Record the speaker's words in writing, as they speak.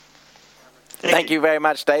Thank you very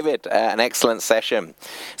much, David. An excellent session.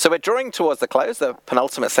 So we're drawing towards the close. The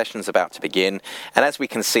penultimate session is about to begin. And as we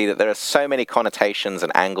can see that there are so many connotations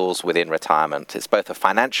and angles within retirement. It's both a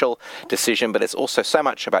financial decision, but it's also so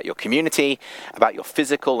much about your community, about your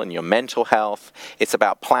physical and your mental health. It's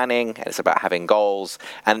about planning, and it's about having goals.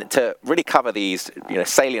 And to really cover these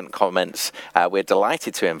salient comments, we're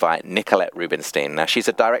delighted to invite Nicolette Rubinsztein. Now, she's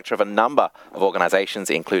a director of a number of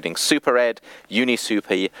organizations, including SuperEd,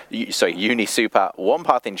 UniSuper, One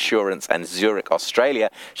Path Insurance, and Zurich, Australia.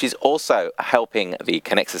 She's also helping the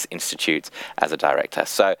Connexus Institute as a director.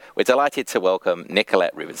 So we're delighted to welcome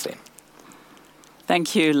Nicolette Rubinsztein.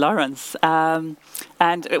 Thank you, Lawrence. And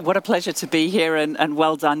what a pleasure to be here, and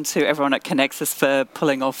well done to everyone at Connexus for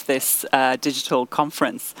pulling off this digital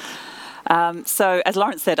conference. So as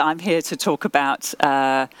Lawrence said, I'm here to talk about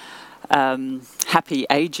happy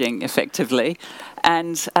aging, effectively.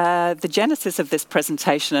 And the genesis of this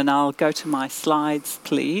presentation, and I'll go to my slides,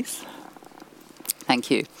 please.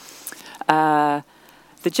 Thank you.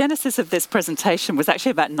 The genesis of this presentation was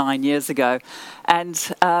actually about 9 years ago.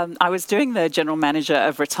 And I was doing the general manager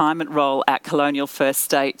of retirement role at Colonial First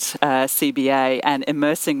State CBA and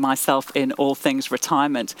immersing myself in all things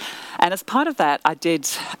retirement. And as part of that, I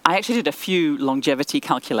actually did a few longevity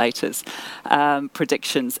calculators,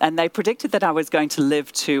 predictions, and they predicted that I was going to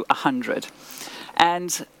live to 100.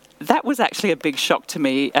 And that was actually a big shock to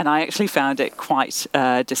me, and I actually found it quite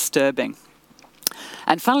disturbing.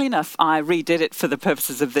 And funnily enough, I redid it for the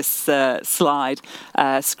purposes of this slide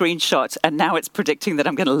screenshot, and now it's predicting that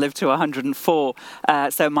I'm going to live to 104.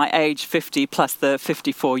 So my age 50 plus the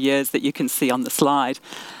 54 years that you can see on the slide.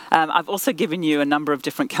 I've also given you a number of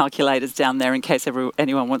different calculators down there in case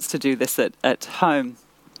anyone wants to do this at home.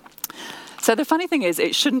 So the funny thing is,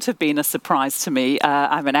 it shouldn't have been a surprise to me.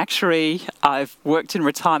 I'm an actuary. I've worked in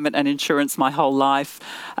retirement and insurance my whole life.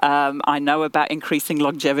 I know about increasing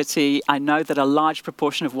longevity. I know that a large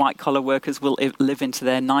proportion of white-collar workers will live into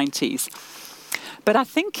their 90s. But I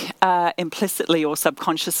think implicitly or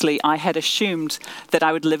subconsciously, I had assumed that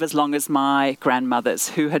I would live as long as my grandmothers,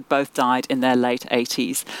 who had both died in their late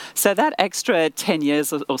 80s. So that extra 10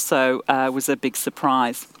 years or so was a big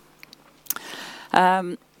surprise.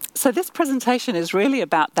 So this presentation is really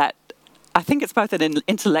about that. I think it's both an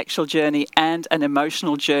intellectual journey and an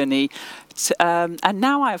emotional journey. And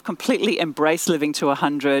now I have completely embraced living to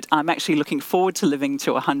 100. I'm actually looking forward to living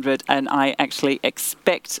to 100, and I actually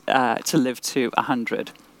expect to live to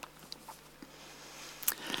 100.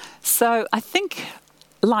 So I think,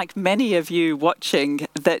 like many of you watching,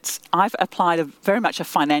 that I've applied very much a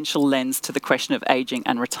financial lens to the question of aging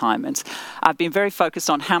and retirement. I've been very focused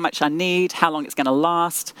on how much I need, how long it's going to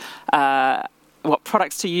last, what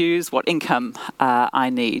products to use, what income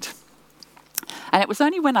I need. And it was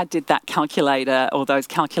only when I did that calculator, or those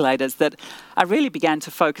calculators, that I really began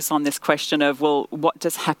to focus on this question of, well, what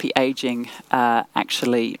does happy aging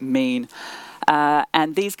actually mean?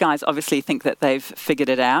 And these guys obviously think that they've figured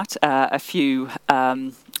it out. A few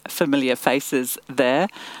familiar faces there.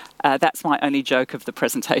 That's my only joke of the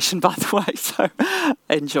presentation, by the way, so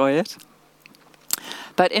enjoy it.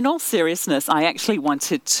 But in all seriousness, I actually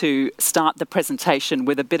wanted to start the presentation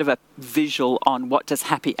with a bit of a visual on what does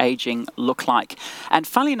happy aging look like. And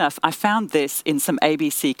funnily enough, I found this in some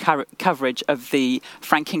ABC coverage of the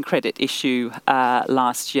franking credit issue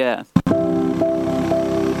last year.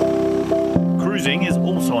 Cruising is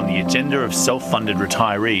also on the agenda of self-funded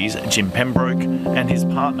retirees Jim Pembroke and his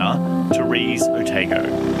partner, Therese Otego.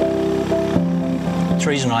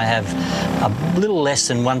 Therese and I have a little less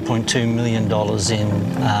than $1.2 million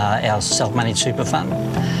in our self-managed super fund.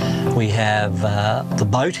 We have the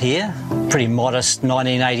boat here, pretty modest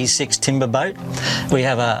 1986 timber boat. We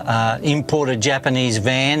have a imported Japanese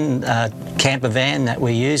van, camper van that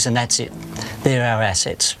we use, and that's it. They're our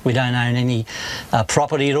assets. We don't own any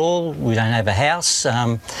property at all. We don't have a house.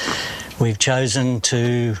 We've chosen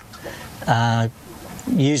to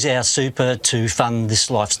use our super to fund this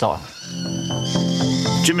lifestyle.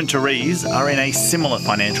 Jim and Therese are in a similar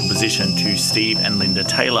financial position to Steve and Linda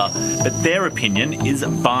Taylor, but their opinion is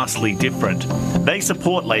vastly different. They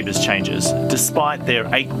support Labor's changes, despite their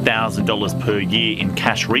 $8,000 per year in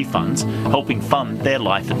cash refunds, helping fund their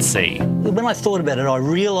life at sea. When I thought about it, I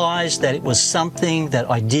realised that it was something that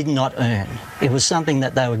I did not earn. It was something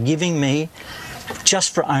that they were giving me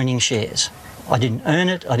just for owning shares. I didn't earn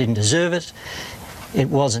it, I didn't deserve it, it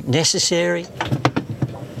wasn't necessary.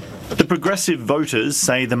 The progressive voters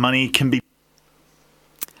say the money can be...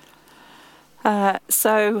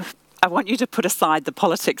 So I want you to put aside the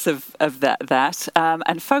politics of that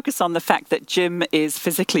and focus on the fact that Jim is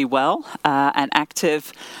physically well and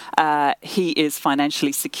active. He is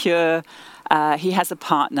financially secure. He has a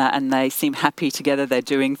partner and they seem happy together. They're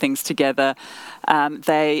doing things together.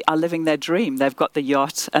 They are living their dream. They've got the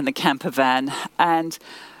yacht and the camper van. And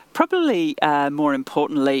probably more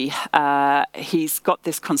importantly, he's got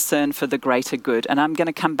this concern for the greater good. And I'm going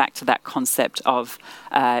to come back to that concept of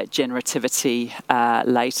generativity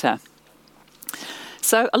later.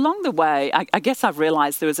 So along the way, I guess I've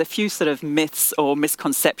realised there was a few sort of myths or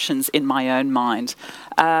misconceptions in my own mind.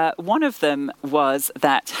 One of them was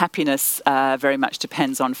that happiness very much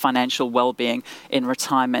depends on financial well-being in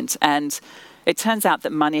retirement. And it turns out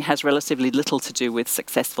that money has relatively little to do with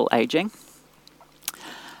successful ageing.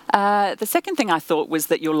 The second thing I thought was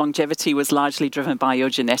that your longevity was largely driven by your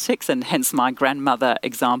genetics, and hence my grandmother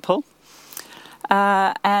example.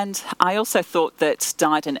 And I also thought that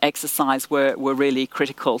diet and exercise were really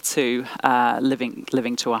critical to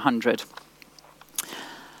living to 100.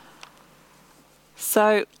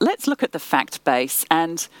 So let's look at the fact base.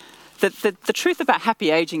 And the truth about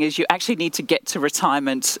happy aging is you actually need to get to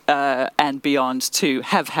retirement and beyond to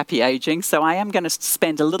have happy aging. So I am going to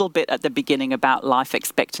spend a little bit at the beginning about life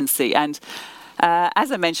expectancy. And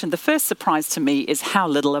as I mentioned, the first surprise to me is how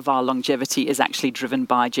little of our longevity is actually driven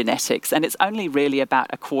by genetics. And it's only really about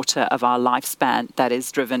a quarter of our lifespan that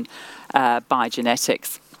is driven by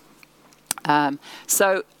genetics.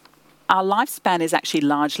 So our lifespan is actually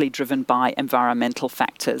largely driven by environmental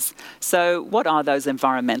factors. So what are those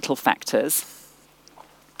environmental factors?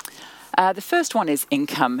 The first one is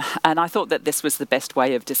income, and I thought that this was the best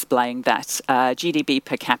way of displaying that, GDP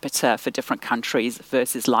per capita for different countries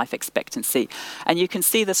versus life expectancy. And you can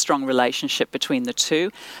see the strong relationship between the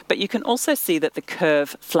two, but you can also see that the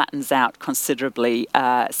curve flattens out considerably,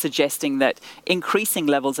 suggesting that increasing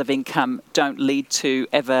levels of income don't lead to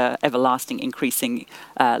everlasting increasing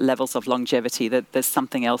levels of longevity, that there's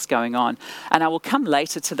something else going on. And I will come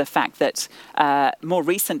later to the fact that more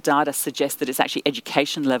recent data suggests that it's actually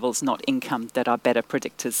education levels, not income, that are better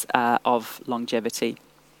predictors of longevity.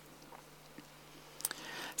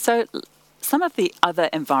 So some of the other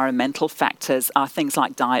environmental factors are things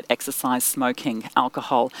like diet, exercise, smoking,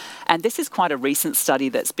 alcohol. And this is quite a recent study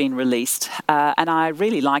that's been released. And I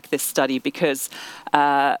really like this study because,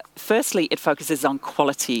 firstly, it focuses on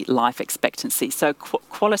quality life expectancy. So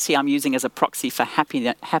quality I'm using as a proxy for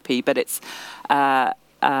happy, but it's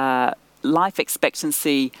life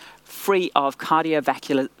expectancy free of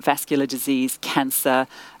cardiovascular disease, cancer,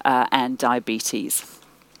 and diabetes.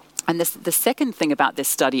 And the second thing about this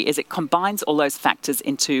study is it combines all those factors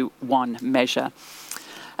into one measure.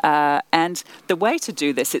 And the way to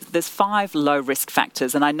do this, there's 5 low-risk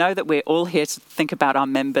factors. And I know that we're all here to think about our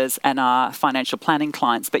members and our financial planning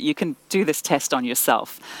clients, but you can do this test on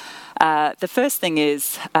yourself. The first thing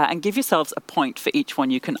is, and give yourselves a point for each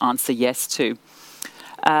one you can answer yes to.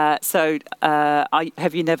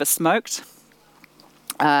 Have you never smoked?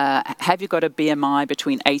 Have you got a BMI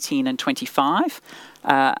between 18 and 25?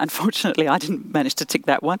 Unfortunately, I didn't manage to tick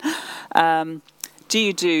that one. Do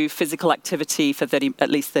you do physical activity for at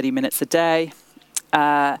least 30 minutes a day?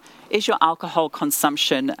 Is your alcohol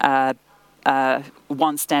consumption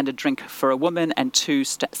 1 standard drink for a woman and 2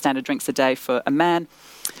 standard drinks a day for a man?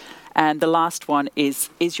 And the last one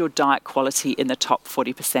is your diet quality in the top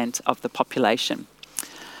 40% of the population?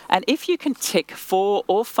 And if you can tick 4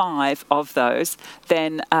 or 5 of those,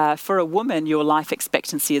 then for a woman, your life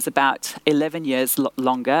expectancy is about 11 years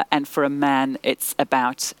longer, and for a man, it's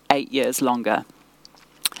about 8 years longer.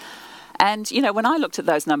 And, you know, when I looked at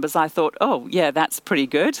those numbers, I thought, oh, yeah, that's pretty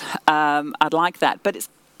good. I'd like that. But it's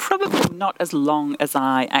probably not as long as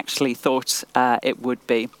I actually thought it would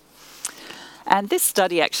be. And this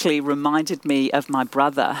study actually reminded me of my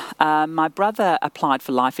brother. My brother applied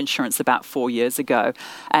for life insurance about 4 years ago,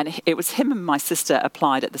 and it was him and my sister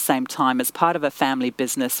applied at the same time as part of a family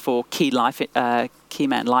business for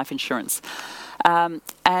Keyman Life Insurance.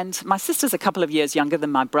 And my sister's a couple of years younger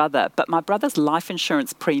than my brother, but my brother's life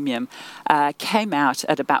insurance premium came out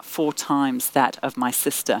at about 4 times that of my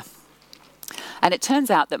sister. And it turns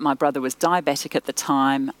out that my brother was diabetic at the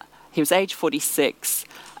time. He was age 46.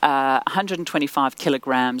 125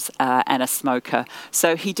 kilograms and a smoker.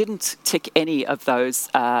 So he didn't tick any of those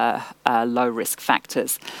low-risk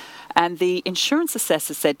factors. And the insurance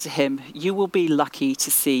assessor said to him, you will be lucky to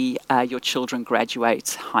see your children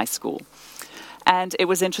graduate high school. And it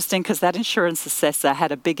was interesting because that insurance assessor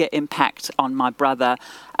had a bigger impact on my brother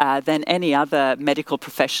than any other medical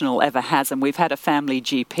professional ever has. And we've had a family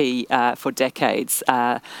GP for decades.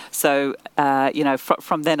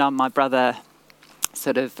 From then on, my brother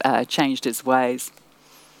sort of changed his ways.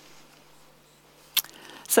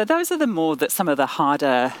 So those are some of the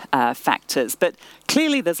harder factors. But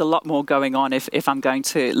clearly there's a lot more going on if I'm going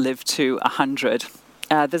to live to 100.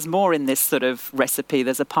 There's more in this sort of recipe.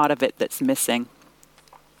 There's a part of it that's missing.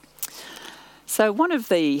 So one of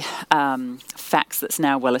the facts that's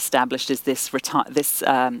now well established is this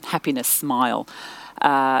happiness smile.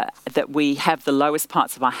 That we have the lowest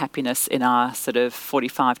parts of our happiness in our sort of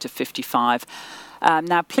 45 to 55.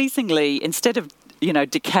 Now, pleasingly, instead of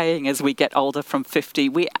decaying as we get older from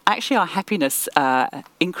 50, our happiness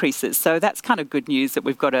increases. So that's kind of good news that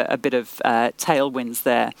we've got a bit of tailwinds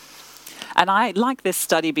there. And I like this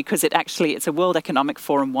study because it's a World Economic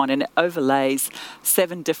Forum one, and it overlays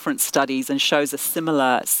 7 different studies and shows a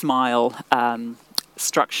similar smile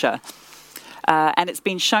structure. And it's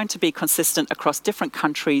been shown to be consistent across different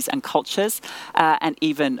countries and cultures, and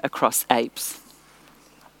even across apes.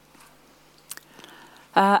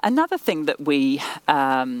 Another thing that we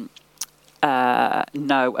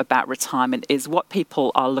know about retirement is what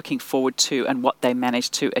people are looking forward to and what they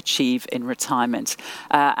manage to achieve in retirement.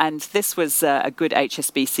 And this was a good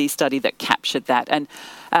HSBC study that captured that. And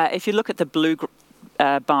if you look at the blue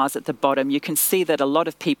bars at the bottom, you can see that a lot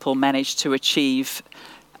of people manage to achieve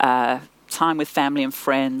time with family and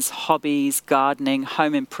friends, hobbies, gardening,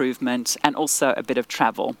 home improvement, and also a bit of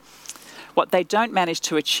travel. What they don't manage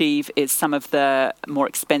to achieve is some of the more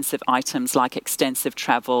expensive items like extensive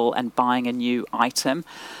travel and buying a new item.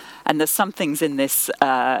 And there's some things in this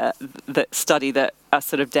study that are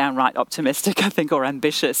sort of downright optimistic, I think, or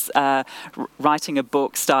ambitious. Writing a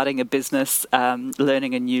book, starting a business,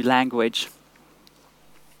 learning a new language.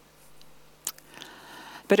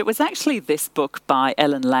 But it was actually this book by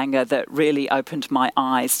Ellen Langer that really opened my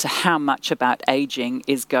eyes to how much about aging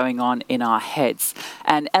is going on in our heads.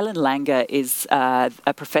 And Ellen Langer is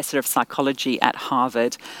a professor of psychology at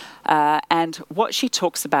Harvard. And what she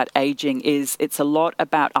talks about aging is it's a lot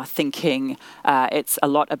about our thinking, it's a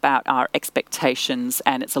lot about our expectations,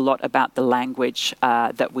 and it's a lot about the language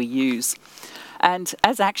that we use. And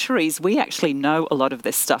as actuaries, we actually know a lot of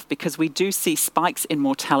this stuff because we do see spikes in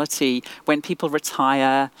mortality when people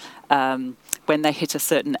retire, when they hit a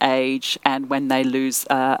certain age, and when they lose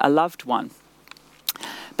a loved one.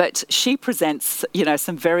 But she presents,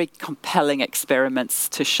 some very compelling experiments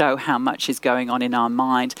to show how much is going on in our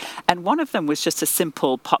mind. And one of them was just a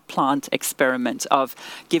simple pot plant experiment of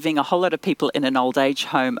giving a whole lot of people in an old age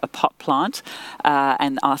home a pot plant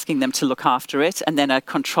and asking them to look after it, and then a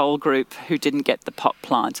control group who didn't get the pot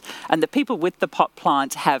plant. And the people with the pot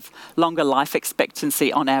plant have longer life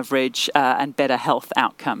expectancy on average and better health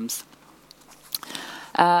outcomes.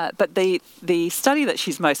 But the study that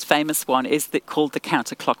she's most famous one is called the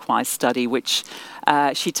counterclockwise study, which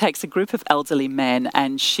she takes a group of elderly men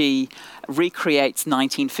and she recreates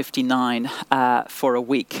 1959 for a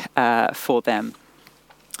week for them.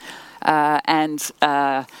 And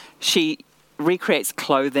she recreates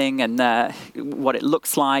clothing and what it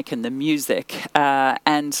looks like and the music.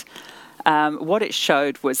 What it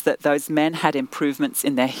showed was that those men had improvements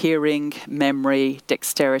in their hearing, memory,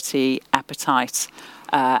 dexterity, appetite,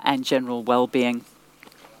 and general well-being.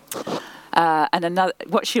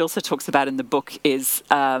 What she also talks about in the book is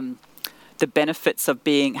the benefits of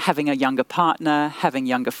having a younger partner, having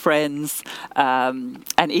younger friends,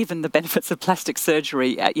 and even the benefits of plastic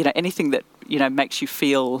surgery. Anything that makes you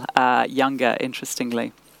feel younger.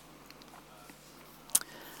 Interestingly.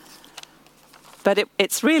 But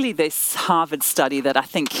it's really this Harvard study that I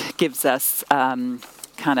think gives us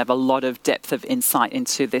kind of a lot of depth of insight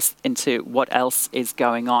into what else is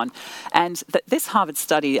going on. And this Harvard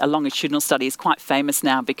study, a longitudinal study, is quite famous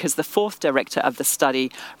now because the 4th director of the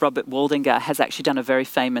study, Robert Waldinger, has actually done a very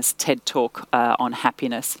famous TED Talk on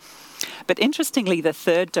happiness. But interestingly, the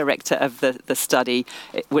 3rd director of the study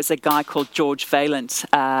was a guy called George Vaillant,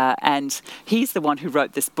 and he's the one who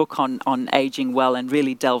wrote this book on aging well and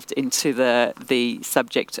really delved into the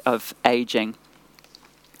subject of aging.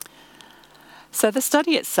 So the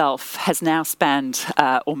study itself has now spanned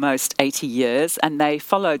almost 80 years, and they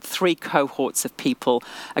followed 3 cohorts of people,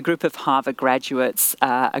 a group of Harvard graduates,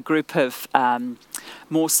 a group of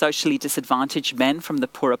more socially disadvantaged men from the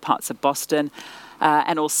poorer parts of Boston,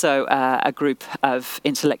 and also a group of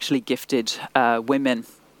intellectually gifted women.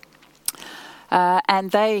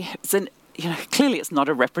 Clearly it's not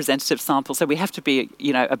a representative sample, so we have to be,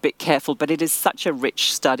 a bit careful, but it is such a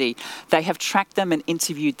rich study. They have tracked them and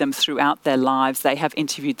interviewed them throughout their lives. They have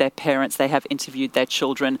interviewed their parents. They have interviewed their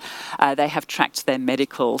children. They have tracked their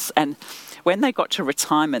medicals. And when they got to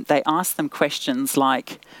retirement, they asked them questions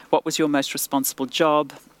like, what was your most responsible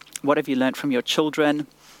job? What have you learned from your children?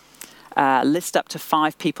 List up to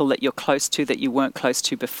 5 people that you're close to that you weren't close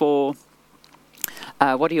to before.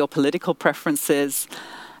 What are your political preferences?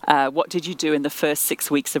 What did you do in the first 6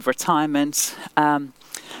 weeks of retirement? And,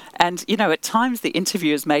 at times the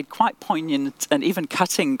interviewers made quite poignant and even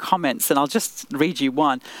cutting comments, and I'll just read you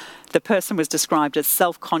one. The person was described as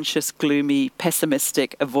self-conscious, gloomy,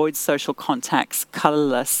 pessimistic, avoids social contacts,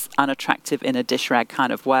 colourless, unattractive in a dish rag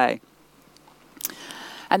kind of way.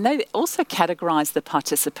 And they also categorised the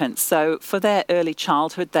participants. So for their early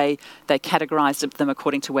childhood, they categorised them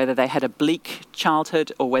according to whether they had a bleak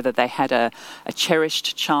childhood or whether they had a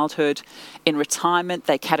cherished childhood. In retirement,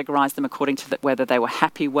 they categorised them according to whether they were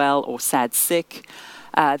happy, well, or sad, sick.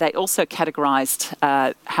 They also categorised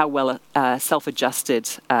how well self-adjusted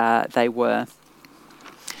they were.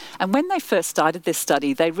 And when they first started this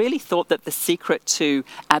study, they really thought that the secret to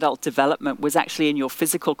adult development was actually in your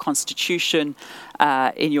physical constitution,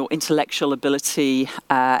 in your intellectual ability,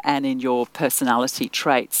 and in your personality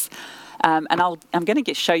traits. And I'm going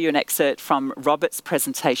to show you an excerpt from Robert's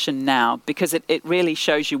presentation now, because it really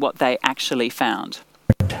shows you what they actually found.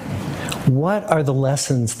 What are the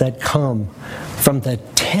lessons that come from the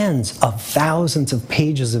tens of thousands of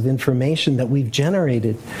pages of information that we've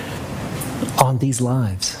generated on these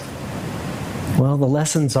lives? Well, the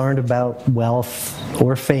lessons aren't about wealth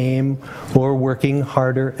or fame or working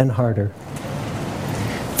harder and harder.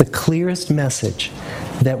 The clearest message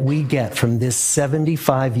that we get from this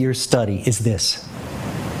 75-year study is this: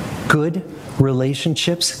 good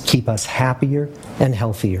relationships keep us happier and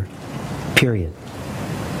healthier, period.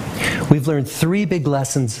 We've learned 3 big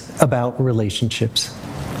lessons about relationships.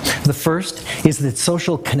 The first is that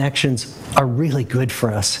social connections are really good for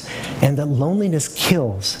us and that loneliness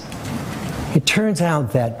kills. It turns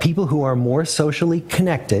out that people who are more socially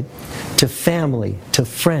connected to family, to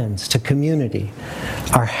friends, to community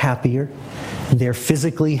are happier, they're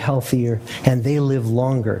physically healthier, and they live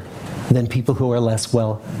longer than people who are less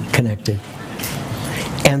well connected.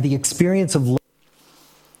 And the experience of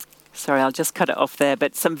Sorry, I'll just cut it off there,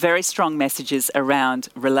 but some very strong messages around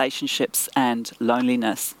relationships and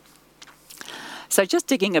loneliness. So just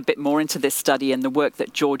digging a bit more into this study and the work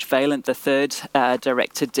that George Vaillant, the third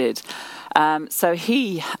director, did. So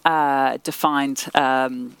he defined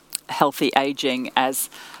healthy aging as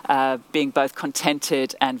being both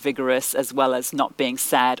contented and vigorous, as well as not being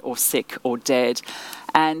sad or sick or dead.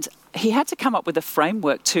 And he had to come up with a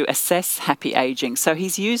framework to assess happy aging. So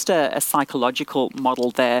he's used a psychological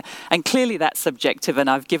model there. And clearly that's subjective. And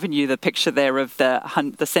I've given you the picture there of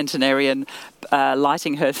the centenarian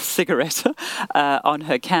lighting her cigarette on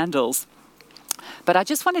her candles. But I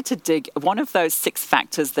just wanted to dig. One of those 6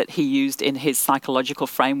 factors that he used in his psychological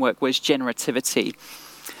framework was generativity.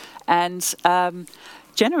 And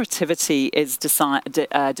generativity is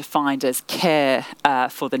defined as care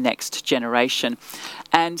for the next generation.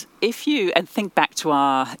 And if you think back to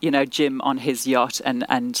our, Jim on his yacht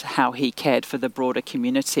and how he cared for the broader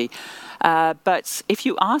community. But if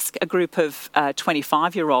you ask a group of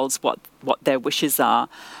 25-year-olds what their wishes are,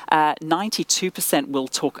 92% will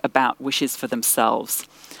talk about wishes for themselves.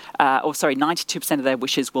 92% of their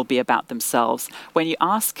wishes will be about themselves. When you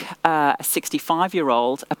ask a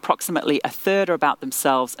 65-year-old, approximately a third are about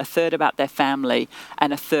themselves, a third about their family,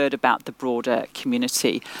 and a third about the broader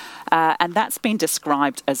community. And that's been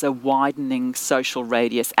described as a widening social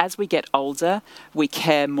radius. As we get older, we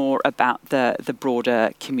care more about the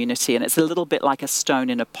broader community, and it's a little bit like a stone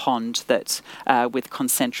in a pond that with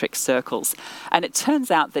concentric circles. And it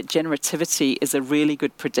turns out that generativity is a really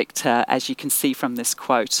good predictor, as you can see from this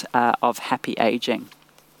quote, of happy aging.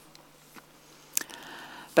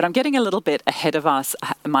 But I'm getting a little bit ahead of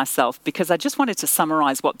myself, because I just wanted to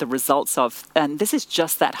summarize what the results of, and this is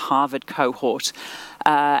just that Harvard cohort.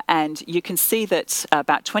 And you can see that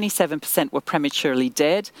about 27% were prematurely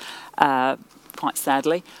dead, quite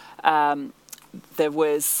sadly. There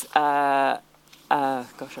was, I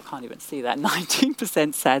can't even see that,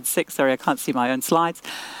 19% sad sick. Sorry, I can't see my own slides.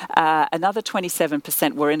 Another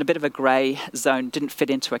 27% were in a bit of a grey zone, didn't fit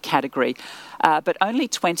into a category. But only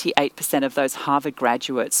 28% of those Harvard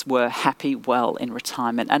graduates were happy, well in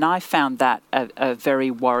retirement. And I found that a very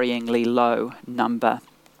worryingly low number.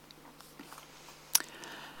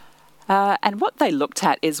 And what they looked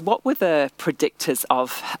at is what were the predictors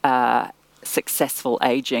of successful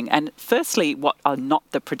aging. And firstly, what are not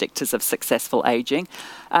the predictors of successful aging?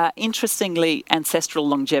 Interestingly, ancestral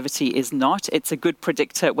longevity is not. It's a good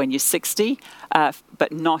predictor when you're 60,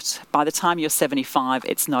 but not by the time you're 75,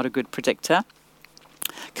 it's not a good predictor.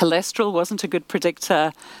 Cholesterol wasn't a good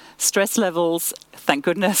predictor. Stress levels, thank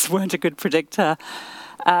goodness, weren't a good predictor.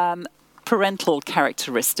 Parental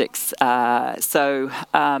characteristics.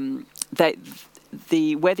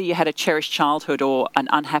 whether you had a cherished childhood or an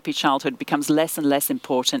unhappy childhood becomes less and less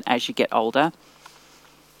important as you get older.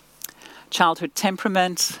 Childhood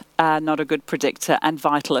temperament, not a good predictor, and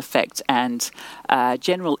vital effect and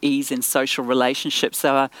general ease in social relationships.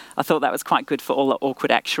 So I thought that was quite good for all the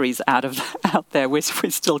awkward actuaries out there. We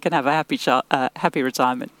still can have a happy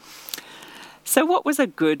retirement. So what was a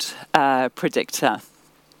good predictor?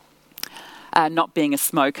 Not being a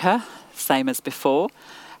smoker, same as before.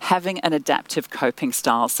 Having an adaptive coping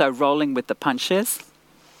style, so rolling with the punches.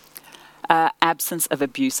 Absence of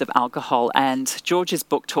abuse of alcohol, and George's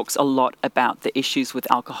book talks a lot about the issues with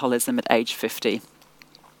alcoholism at age 50.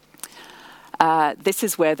 This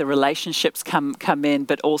is where the relationships come in,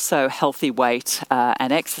 but also healthy weight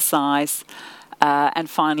and exercise. And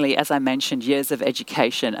finally, as I mentioned, years of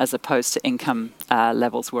education as opposed to income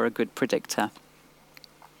levels were a good predictor.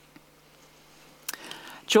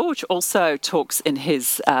 George also talks in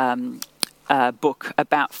his book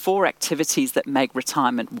about 4 activities that make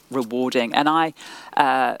retirement rewarding. And I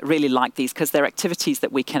really like these because they're activities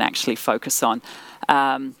that we can actually focus on.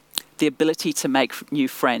 The ability to make new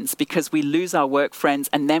friends, because we lose our work friends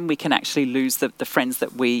and then we can actually lose the friends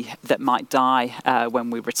that might die when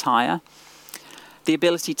we retire. The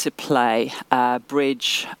ability to play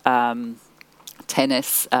bridge,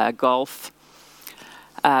 tennis, golf.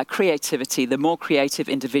 Creativity. The more creative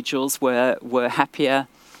individuals were happier.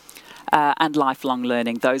 And lifelong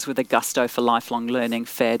learning. Those with a gusto for lifelong learning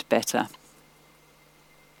fared better.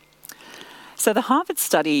 So the Harvard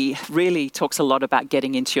study really talks a lot about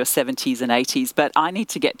getting into your 70s and 80s, but I need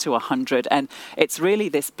to get to 100. And it's really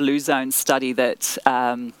this blue zone study that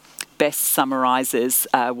best summarizes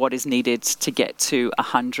what is needed to get to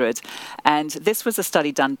 100. And this was a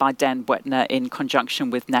study done by Dan Wetner in conjunction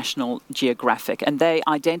with National Geographic. And they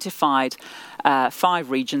identified 5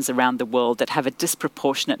 regions around the world that have a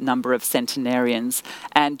disproportionate number of centenarians.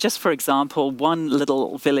 And just for example, one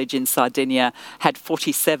little village in Sardinia had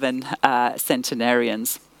 47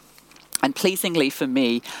 centenarians. And pleasingly for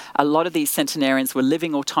me, a lot of these centenarians were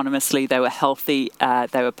living autonomously, they were healthy,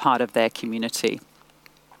 they were part of their community.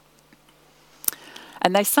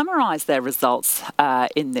 And they summarise their results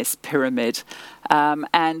in this pyramid.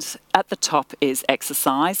 And at the top is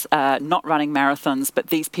exercise, not running marathons, but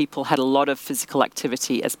these people had a lot of physical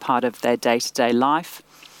activity as part of their day-to-day life.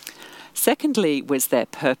 Secondly was their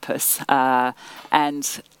purpose.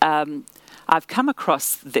 I've come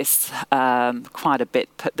across this quite a bit,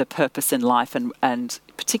 the purpose in life and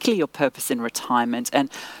particularly your purpose in retirement.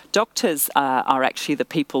 And doctors are actually the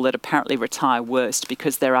people that apparently retire worst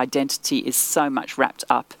because their identity is so much wrapped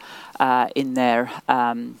up in their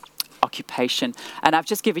occupation. And I've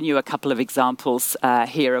just given you a couple of examples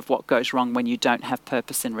here of what goes wrong when you don't have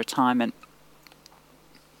purpose in retirement.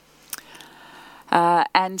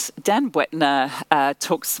 And Dan Wetner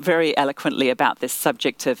talks very eloquently about this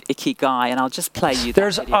subject of ikigai, and I'll just play you that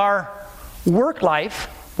There's video. our work life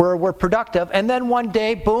where we're productive, and then one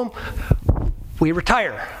day, boom, we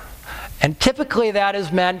retire. And typically that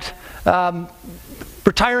has meant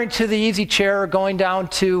retiring to the easy chair or going down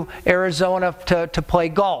to Arizona to play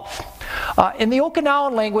golf. In the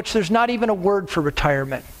Okinawan language, there's not even a word for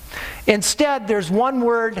retirement. Instead, there's one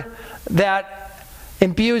word that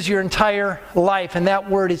imbues your entire life, and that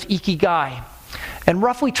word is ikigai. And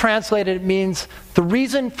roughly translated, it means the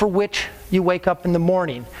reason for which you wake up in the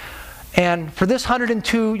morning. And for this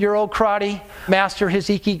 102-year-old karate master, his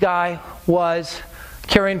ikigai was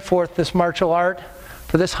carrying forth this martial art.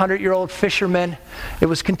 For this 100-year-old fisherman, it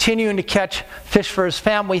was continuing to catch fish for his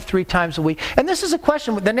family 3 times a week. And this is a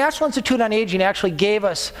question. The National Institute on Aging actually gave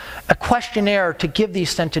us a questionnaire to give these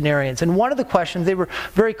centenarians. And one of the questions, they were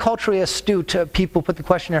very culturally astute people put the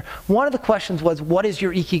questionnaire. One of the questions was, what is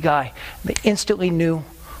your ikigai? They instantly knew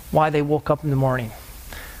why they woke up in the morning.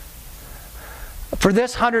 For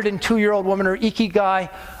this 102-year-old woman, her ikigai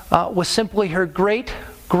was simply her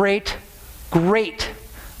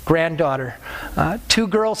great-great-great-granddaughter. 2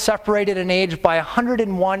 girls separated in age by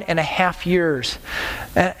 101 and a half years.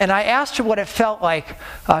 And I asked her what it felt like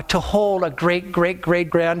to hold a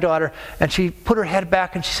great-great-great-granddaughter, and she put her head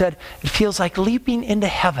back and she said, it feels like leaping into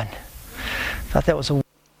heaven. I thought that was a...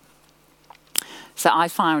 So I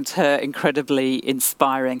found her incredibly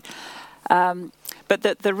inspiring. But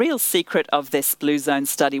the real secret of this Blue Zone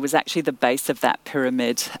study was actually the base of that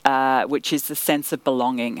pyramid, which is the sense of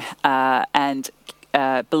belonging and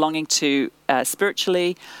belonging to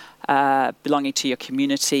spiritually, belonging to your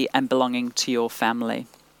community, and belonging to your family.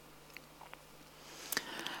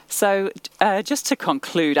 So just to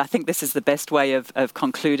conclude, I think this is the best way of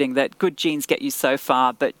concluding that good genes get you so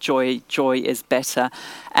far, but joy is better.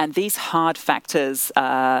 And these hard factors,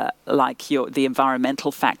 like the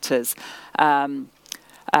environmental factors,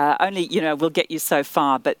 only, will get you so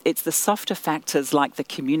far, but it's the softer factors like the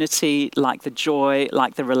community, like the joy,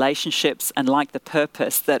 like the relationships, and like the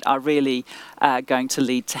purpose that are really going to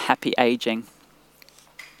lead to happy aging.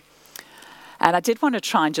 And I did want to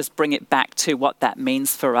try and just bring it back to what that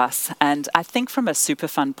means for us. And I think from a super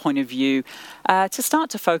fund point of view, to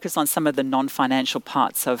start to focus on some of the non-financial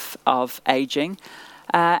parts of aging.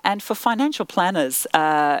 And for financial planners,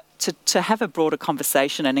 to have a broader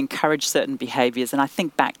conversation and encourage certain behaviours. And I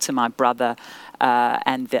think back to my brother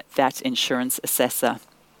and that insurance assessor.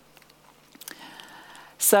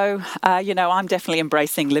 So, I'm definitely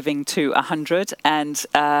embracing living to 100. And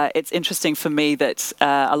it's interesting for me that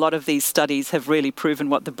a lot of these studies have really proven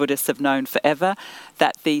what the Buddhists have known forever,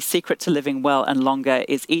 that the secret to living well and longer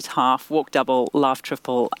is eat half, walk double, laugh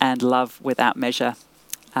triple, and love without measure.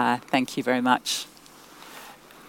 Thank you very much.